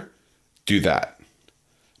lawyer, do that.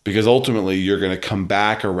 Because ultimately, you're going to come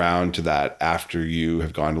back around to that after you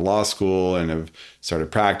have gone to law school and have started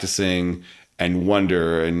practicing, and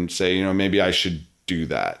wonder and say, maybe I should do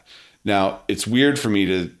that. Now, it's weird for me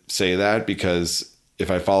to say that, because if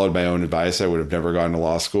I followed my own advice, I would have never gone to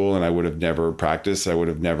law school, and I would have never practiced. I would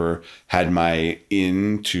have never had my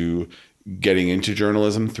into getting into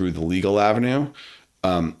journalism through the legal avenue.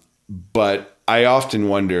 But I often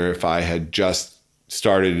wonder if I had just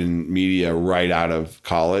started in media right out of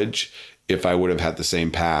college, if I would have had the same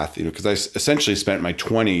path, because I essentially spent my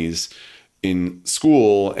 20s in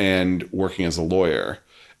school and working as a lawyer,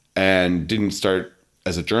 and didn't start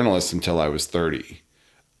as a journalist until I was 30.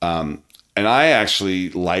 And I actually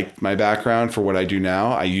liked my background for what I do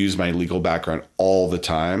now. I use my legal background all the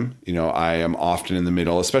time. I am often in the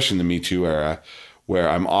middle, especially in the Me Too era, where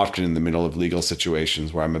I'm often in the middle of legal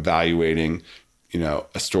situations where I'm evaluating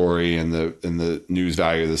a story and the news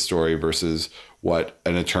value of the story versus what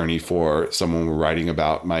an attorney for someone we're writing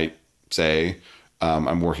about might say.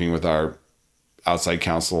 I'm working with our outside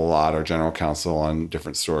counsel a lot, our general counsel, on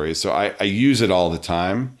different stories. So I use it all the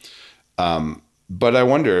time. But I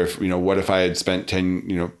wonder if, what if I had spent 10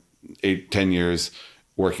 years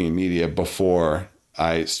working in media before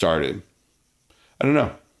I started? I don't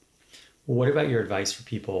know. Well, what about your advice for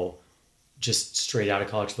people just straight out of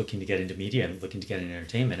college looking to get into media and looking to get into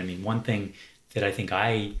entertainment? I mean, one thing that I think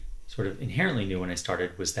I sort of inherently knew when I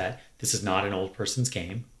started was that this is not an old person's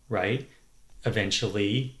game, right?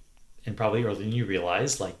 Eventually, and probably earlier than you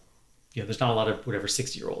realize, there's not a lot of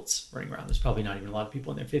 60-year-olds running around. There's probably not even a lot of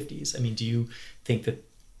people in their 50s. I mean, do you think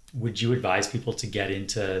would you advise people to get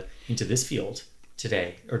into this field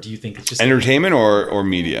today? Or do you think it's just entertainment or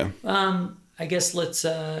media? I guess let's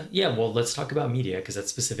talk about media, because that's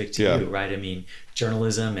specific to you, right? I mean,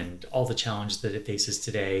 journalism and all the challenges that it faces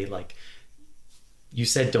today. Like you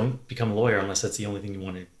said, don't become a lawyer unless that's the only thing you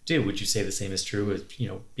want to do. Would you say the same is true as,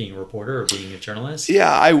 being a reporter or being a journalist?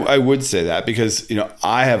 Yeah, I would say that, because,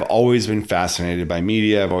 I have always been fascinated by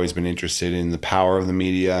media. I've always been interested in the power of the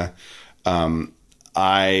media.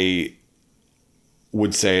 I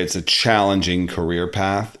would say it's a challenging career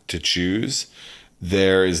path to choose.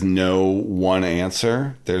 There is no one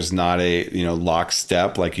answer. There's not a,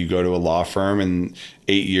 lockstep, like you go to a law firm and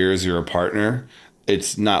 8 years you're a partner.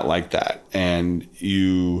 It's not like that. And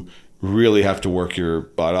you really have to work your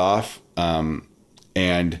butt off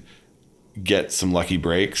and get some lucky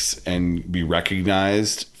breaks and be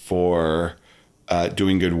recognized for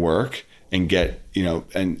doing good work, and get,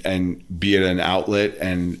 and be at an outlet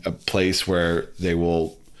and a place where they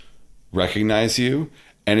will recognize you.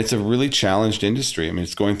 And it's a really challenged industry. I mean,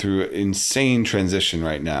 it's going through an insane transition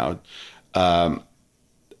right now.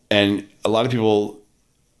 And a lot of people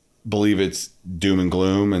believe it's doom and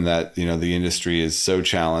gloom, and that, the industry is so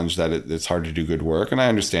challenged that it's hard to do good work. And I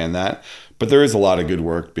understand that. But there is a lot of good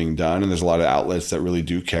work being done, and there's a lot of outlets that really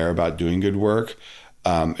do care about doing good work.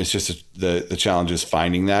 It's just the challenge is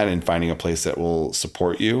finding that and finding a place that will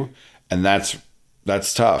support you. And that's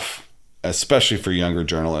that's tough, especially for younger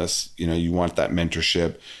journalists. You know, you want that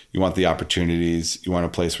mentorship, you want the opportunities, you want a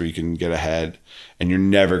place where you can get ahead, and you're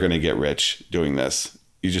never going to get rich doing this.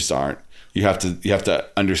 You just aren't. You have to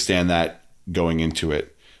understand that going into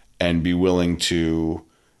it, and be willing to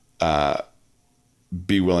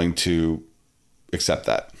accept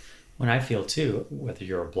that. When I feel too, whether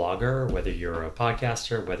you're a blogger, whether you're a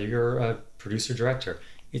podcaster, whether you're a producer director,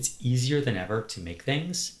 it's easier than ever to make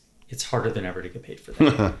things. It's harder than ever to get paid for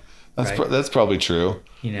them. That's probably true.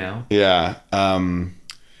 You know? Yeah.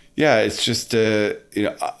 Yeah. It's just,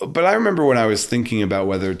 but I remember when I was thinking about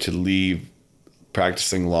whether to leave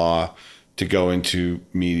practicing law to go into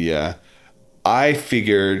media, I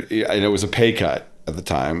figured, and it was a pay cut at the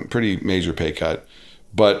time, pretty major pay cut,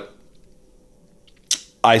 but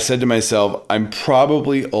I said to myself, I'm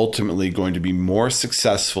probably ultimately going to be more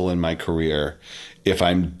successful in my career if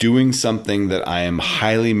I'm doing something that I am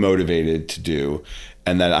highly motivated to do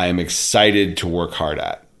and that I am excited to work hard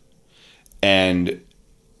at. And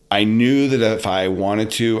I knew that if I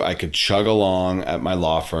wanted to, I could chug along at my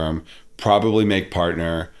law firm, probably make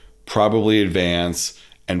partner, probably advance,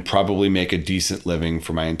 and probably make a decent living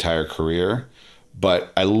for my entire career.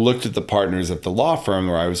 But I looked at the partners at the law firm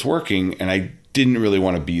where I was working, and I didn't really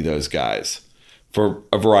want to be those guys for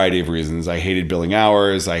a variety of reasons. I hated billing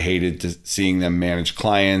hours. I hated seeing them manage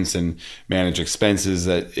clients and manage expenses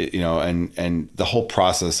and the whole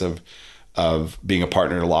process of being a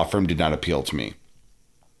partner at a law firm did not appeal to me.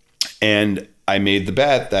 And I made the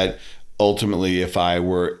bet that ultimately, if I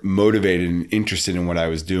were motivated and interested in what I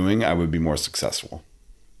was doing, I would be more successful.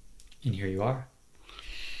 And here you are.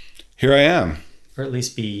 Here I am. Or at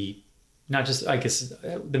least be not just, I guess,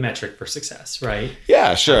 the metric for success, right?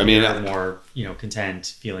 Yeah, sure. I mean, you're more,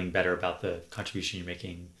 content, feeling better about the contribution you're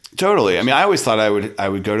making. Totally. I mean, I always thought I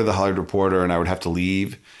would go to the Hollywood Reporter and I would have to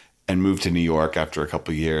leave and move to New York after a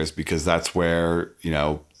couple of years, because that's where,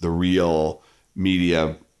 the real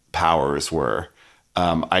media powers were.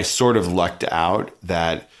 I sort of lucked out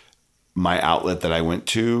that my outlet that I went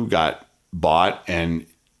to got bought and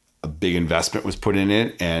a big investment was put in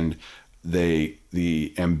it, and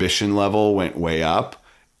the ambition level went way up,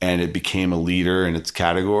 and it became a leader in its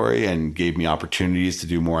category and gave me opportunities to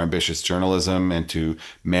do more ambitious journalism and to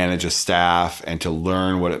manage a staff and to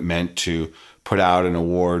learn what it meant to put out an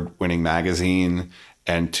award-winning magazine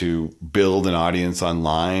and to build an audience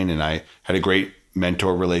online. And I had a great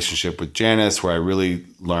mentor relationship with Janice, where I really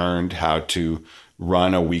learned how to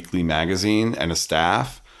run a weekly magazine and a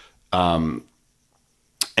staff.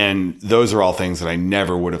 And those are all things that I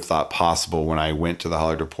never would have thought possible when I went to the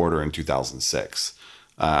Hollywood Reporter in 2006.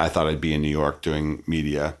 I thought I'd be in New York doing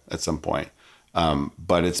media at some point.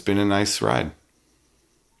 But it's been a nice ride.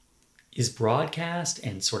 Is broadcast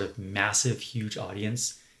and sort of massive, huge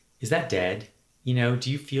audience, is that dead?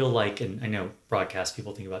 Do you feel like, and I know broadcast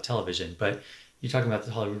people think about television, but you're talking about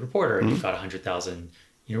the Hollywood Reporter and you've got 100,000,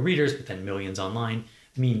 readers, but then millions online.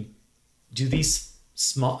 I mean, do these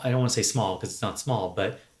small, I don't want to say small because it's not small,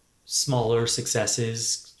 but smaller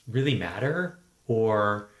successes really matter?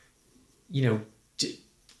 Or,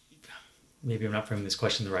 maybe I'm not framing this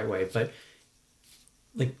question the right way, but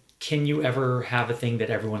like, can you ever have a thing that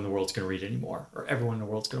everyone in the world's going to read anymore, or everyone in the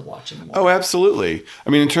world's going to watch anymore? Oh, absolutely. I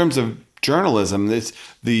mean, in terms of journalism,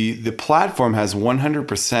 the platform has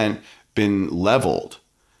 100% been leveled.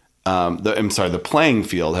 The playing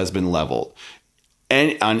field has been leveled.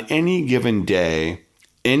 And on any given day,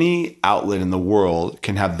 any outlet in the world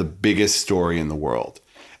can have the biggest story in the world.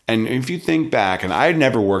 And if you think back, and I had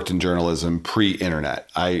never worked in journalism pre-internet.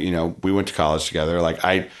 We went to college together.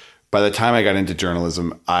 By the time I got into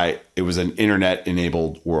journalism, it was an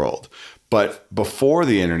internet-enabled world. But before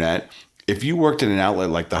the internet, if you worked at an outlet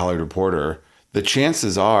like the Hollywood Reporter, the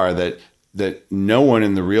chances are that no one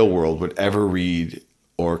in the real world would ever read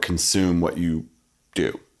or consume what you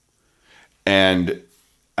do. And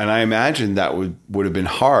I imagine that would have been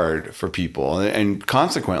hard for people. And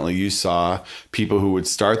consequently, you saw people who would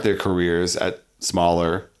start their careers at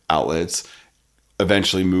smaller outlets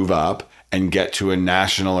eventually move up and get to a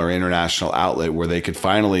national or international outlet where they could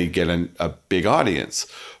finally get a big audience.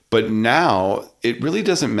 But now it really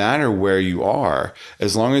doesn't matter where you are.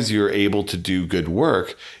 As long as you're able to do good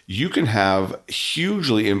work, you can have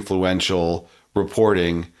hugely influential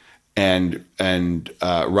reporting and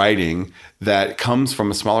writing that comes from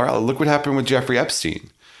a smaller outlet. Look what happened with Jeffrey Epstein.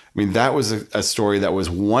 I mean, that was a story that was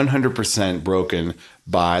 100% broken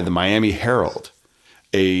by the Miami Herald,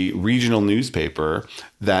 a regional newspaper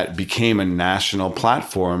that became a national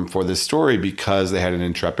platform for this story because they had an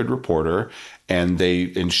intrepid reporter, and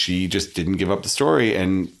she just didn't give up the story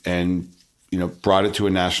and brought it to a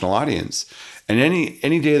national audience. And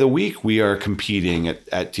any day of the week, we are competing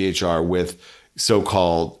at THR with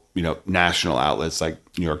so-called, national outlets like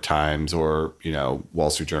New York Times or, Wall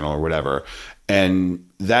Street Journal or whatever. And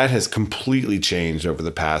that has completely changed over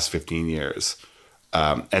the past 15 years.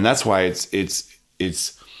 And that's why it's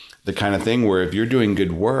the kind of thing where if you're doing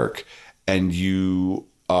good work and you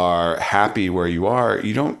are happy where you are,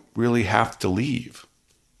 you don't really have to leave.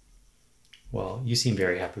 Well, you seem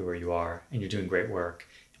very happy where you are and you're doing great work.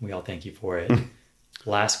 And we all thank you for it.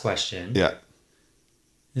 Last question. Yeah.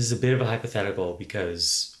 This is a bit of a hypothetical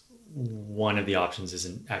because one of the options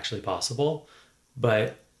isn't actually possible,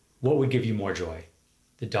 but what would give you more joy?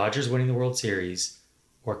 The Dodgers winning the World Series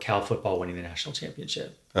or Cal football winning the national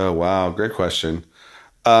championship? Oh, wow. Great question.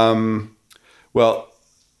 Well,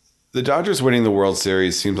 the Dodgers winning the World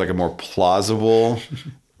Series seems like a more plausible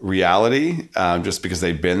reality, just because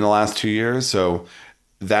they've been the last 2 years. So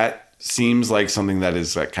that seems like something that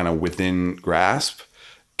is like kind of within grasp.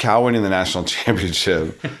 Cal winning the national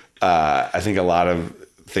championship, I think a lot of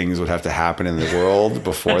things would have to happen in the world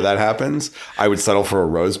before that happens. I would settle for a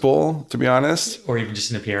Rose Bowl, to be honest. Or even just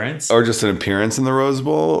an appearance. Or just an appearance in the Rose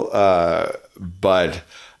Bowl. But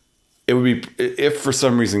it would be, if for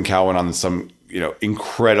some reason Cal went on some,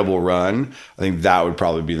 incredible run, I think that would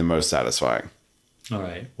probably be the most satisfying. All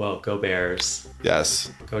right. Well, go Bears. Yes.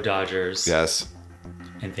 Go Dodgers. Yes.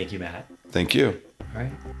 And thank you, Matt. Thank you. All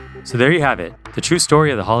right. So there you have it. The true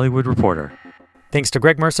story of The Hollywood Reporter. Thanks to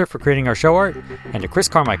Greg Mercer for creating our show art and to Chris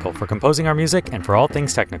Carmichael for composing our music and for all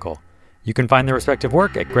things technical. You can find their respective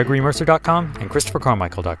work at gregorymercer.com and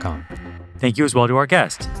christophercarmichael.com. Thank you as well to our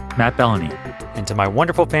guest, Matt Bellany, and to my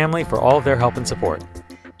wonderful family for all of their help and support.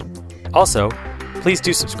 Also, please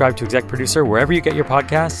do subscribe to Exec Producer wherever you get your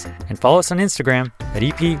podcasts and follow us on Instagram at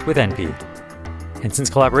EP with NP. And since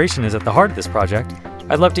collaboration is at the heart of this project,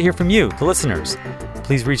 I'd love to hear from you, the listeners.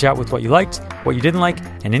 Please reach out with what you liked, what you didn't like,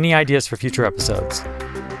 and any ideas for future episodes.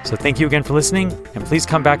 So thank you again for listening, and please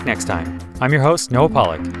come back next time. I'm your host, Noah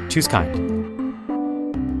Pollack. Choose kind.